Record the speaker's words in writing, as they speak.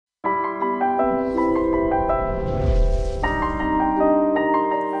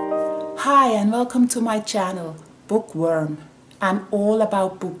Hi and welcome to my channel, Bookworm. I'm all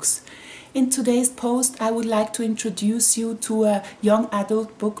about books. In today's post I would like to introduce you to a young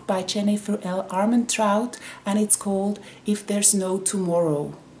adult book by Jennifer Armentrout, and it's called If There's No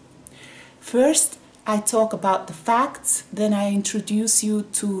Tomorrow. First I talk about the facts, then I introduce you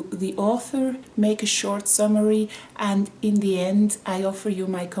to the author, make a short summary, and in the end I offer you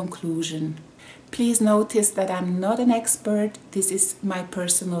my conclusion. Please notice that I'm not an expert. This is my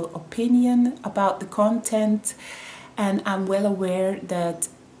personal opinion about the content, and I'm well aware that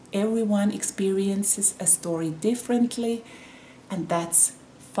everyone experiences a story differently, and that's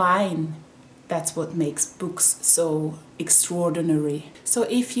fine. That's what makes books so extraordinary. So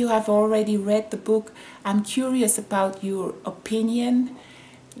if you have already read the book, I'm curious about your opinion,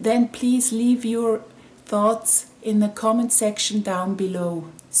 then please leave your thoughts in the comment section down below.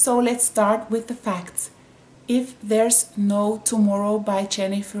 So let's start with the facts. If There's No Tomorrow by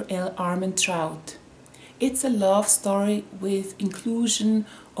Jennifer Armentrout. It's a love story with inclusion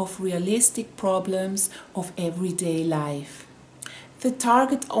of realistic problems of everyday life. The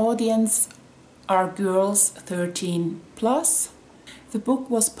target audience are girls 13 plus. The book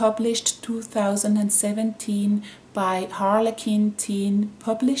was published 2017 by Harlequin Teen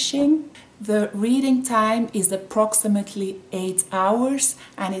Publishing. The reading time is approximately 8 hours,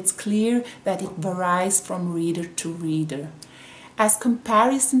 and it's clear that it varies from reader to reader. As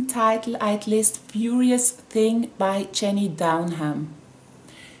comparison title, I'd list Furious Thing by Jenny Downham.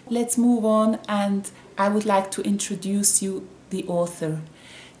 Let's move on, and I would like to introduce you the author.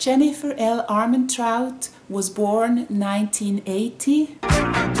 Jennifer Armentrout was born 1980.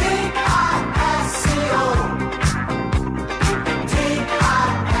 D.I.S.C.O.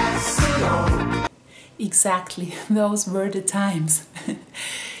 Exactly, those were the times.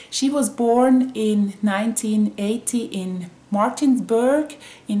 She was born in 1980 in Martinsburg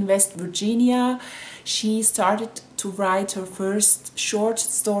in West Virginia. She started to write her first short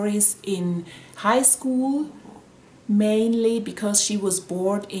stories in high school, mainly because she was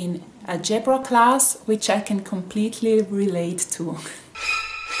bored in algebra class, which I can completely relate to.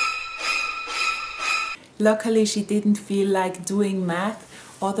 Luckily, she didn't feel like doing math,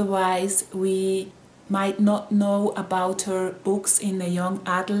 otherwise we might not know about her books in the young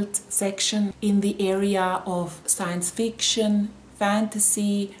adult section in the area of science fiction,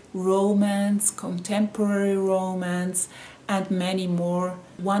 fantasy, romance, contemporary romance, and many more.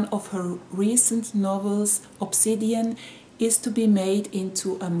 One of her recent novels, Obsidian, is to be made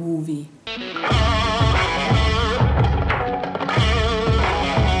into a movie.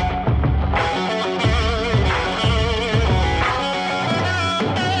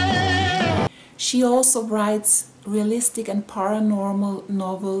 She also writes realistic and paranormal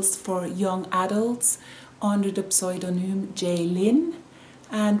novels for young adults under the pseudonym J. Lynn,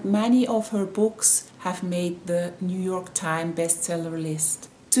 and many of her books have made the New York Times bestseller list.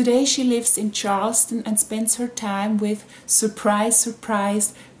 Today she lives in Charleston and spends her time with, surprise,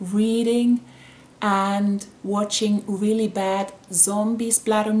 surprise, reading and watching really bad zombie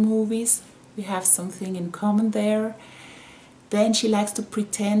splatter movies. We have something in common there. Then she likes to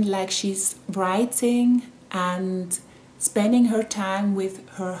pretend like she's writing and spending her time with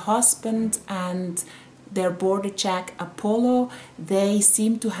her husband and their border jack Apollo. They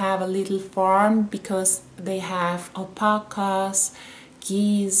seem to have a little farm because they have alpacas,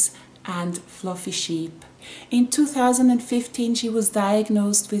 geese and fluffy sheep. In 2015 she was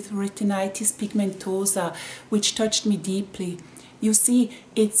diagnosed with retinitis pigmentosa, which touched me deeply. You see,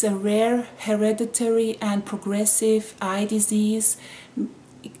 it's a rare hereditary and progressive eye disease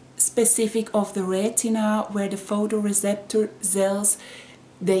specific of the retina, where the photoreceptor cells,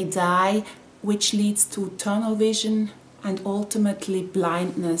 they die, which leads to tunnel vision and ultimately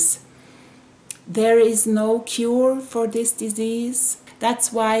blindness. There is no cure for this disease.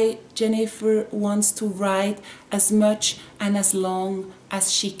 That's why Jennifer wants to write as much and as long as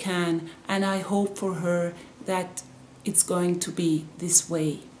she can, and I hope for her that it's going to be this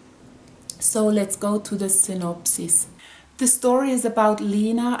way. So let's go to the synopsis. The story is about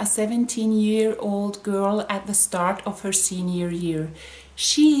Lena, a 17-year-old girl at the start of her senior year.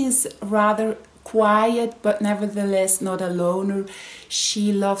 She is rather quiet, but nevertheless not a loner.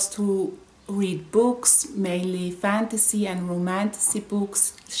 She loves to read books, mainly fantasy and romantic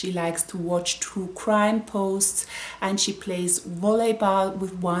books. She likes to watch true crime posts, and she plays volleyball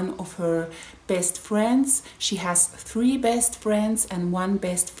with one of her best friends. She has 3 best friends and 1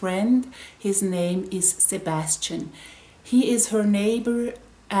 best friend. His name is Sebastian. He is her neighbor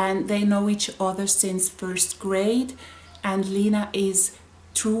and they know each other since 1st grade, and Lena is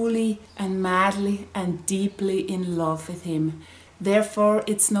truly and madly and deeply in love with him. Therefore,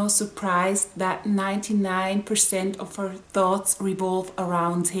 it's no surprise that 99% of her thoughts revolve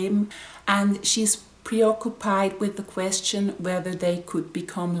around him, and she's preoccupied with the question whether they could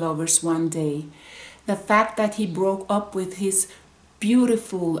become lovers one day. The fact that he broke up with his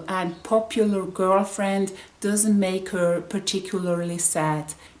beautiful and popular girlfriend doesn't make her particularly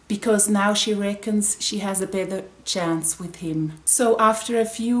sad, because now she reckons she has a better chance with him. So after a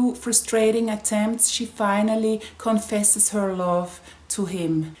few frustrating attempts, she finally confesses her love to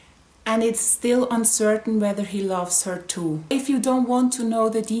him. And it's still uncertain whether he loves her too. If you don't want to know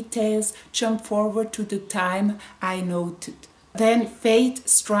the details, jump forward to the time I noted. Then fate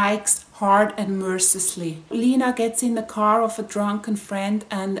strikes hard and mercilessly. Lena gets in the car of a drunken friend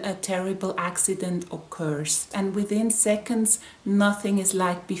and a terrible accident occurs. And within seconds, nothing is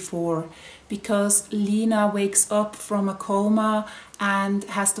like before, because Lena wakes up from a coma and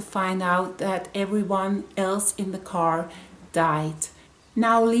has to find out that everyone else in the car died.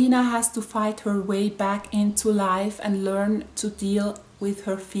 Now Lena has to fight her way back into life and learn to deal with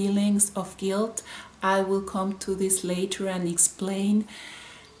her feelings of guilt. I will come to this later and explain.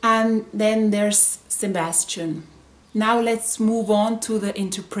 And then there's Sebastian. Now let's move on to the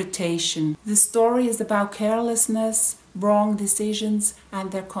interpretation. The story is about carelessness, wrong decisions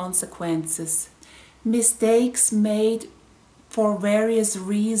and their consequences. Mistakes made for various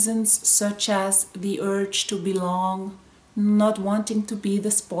reasons, such as the urge to belong, not wanting to be the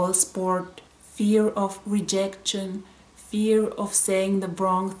spoilsport, fear of rejection, fear of saying the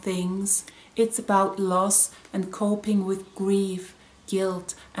wrong things. It's about loss and coping with grief,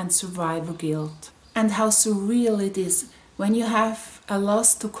 guilt and survivor guilt. And how surreal it is when you have a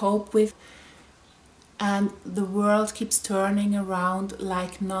loss to cope with and the world keeps turning around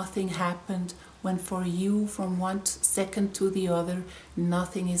like nothing happened, when for you from one second to the other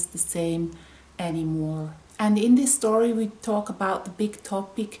nothing is the same anymore. And in this story we talk about the big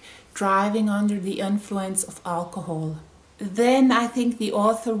topic, driving under the influence of alcohol. Then I think the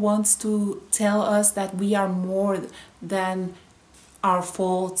author wants to tell us that we are more than our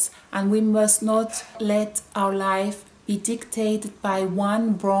faults, and we must not let our life be dictated by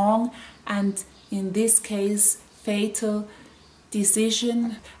one wrong and in this case fatal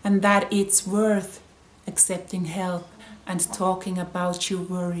decision, and that it's worth accepting help and talking about your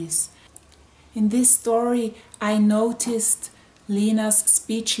worries. In this story I noticed Lena's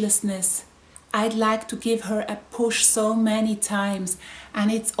speechlessness. I'd like to give her a push so many times,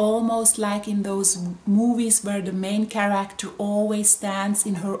 and it's almost like in those movies where the main character always stands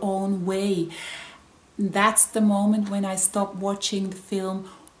in her own way. That's the moment when I stop watching the film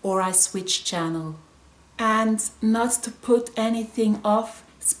or I switch channel. And not to put anything off,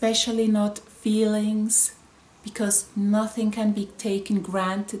 especially not feelings, because nothing can be taken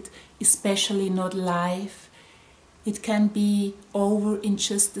granted, especially not life. It can be over in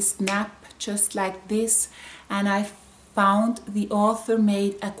just a snap, just like this. And I found the author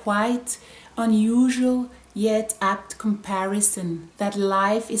made a quite unusual yet apt comparison, that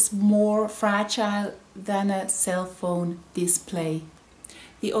life is more fragile than a cell phone display.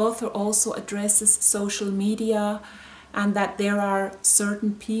 The author also addresses social media, and that there are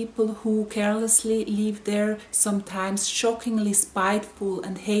certain people who carelessly leave their sometimes shockingly spiteful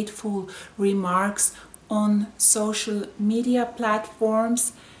and hateful remarks on social media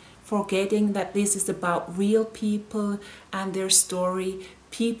platforms, forgetting that this is about real people and their story,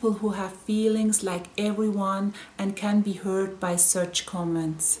 people who have feelings like everyone and can be hurt by such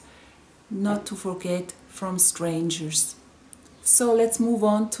comments, not to forget from strangers. So let's move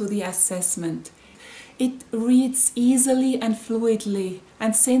on to the assessment. It reads easily and fluidly,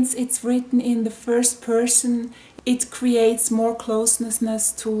 and since it's written in the first person, it creates more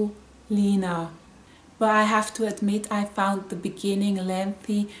closeness to Lena. But I have to admit I found the beginning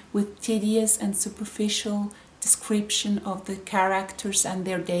lengthy, with tedious and superficial description of the characters and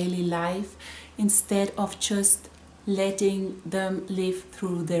their daily life, instead of just letting them live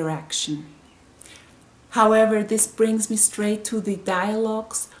through their action. However, this brings me straight to the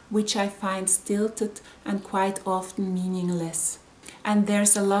dialogues, which I find stilted and quite often meaningless. And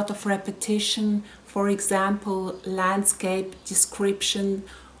there's a lot of repetition, for example, landscape description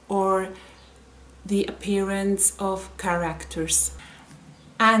or the appearance of characters.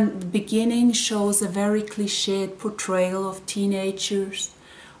 And the beginning shows a very cliched portrayal of teenagers.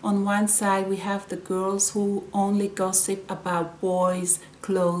 On one side we have the girls who only gossip about boys,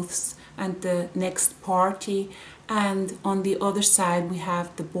 clothes and the next party, and on the other side we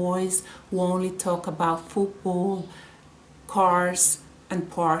have the boys who only talk about football, cars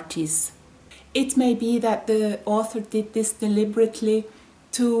and parties. It may be that the author did this deliberately,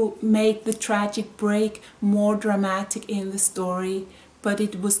 to make the tragic break more dramatic in the story, but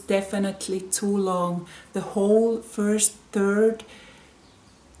it was definitely too long. The whole first third,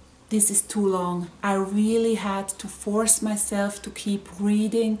 this is too long. I really had to force myself to keep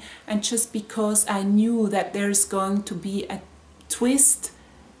reading, and just because I knew that there's going to be a twist,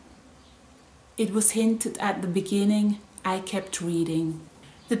 it was hinted at the beginning, I kept reading.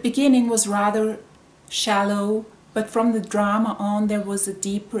 The beginning was rather shallow, but from the drama on there was a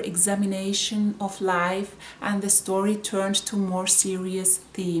deeper examination of life, and the story turned to more serious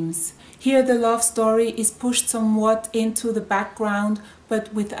themes. Here the love story is pushed somewhat into the background,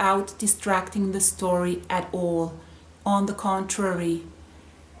 but without distracting the story at all. On the contrary.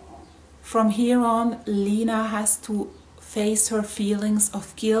 From here on, Lena has to face her feelings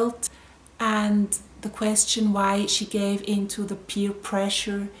of guilt and the question why she gave into the peer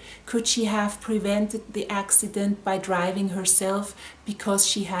pressure. Could she have prevented the accident by driving herself because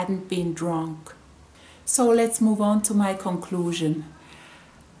she hadn't been drunk? So let's move on to my conclusion.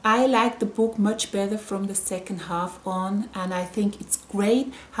 I like the book much better from the second half on, and I think it's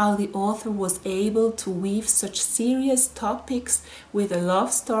great how the author was able to weave such serious topics with a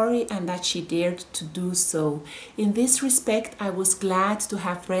love story, and that she dared to do so. In this respect, I was glad to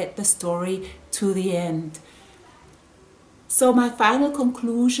have read the story to the end. So my final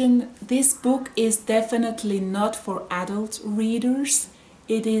conclusion, this book is definitely not for adult readers.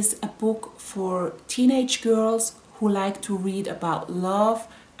 It is a book for teenage girls who like to read about love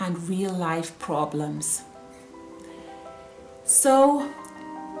and real life problems. So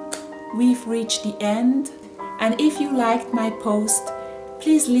we've reached the end, and if you liked my post,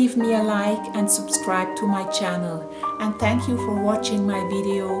 please leave me a like and subscribe to my channel. And thank you for watching my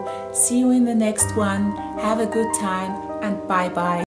video. See you in the next one. Have a good time and bye bye.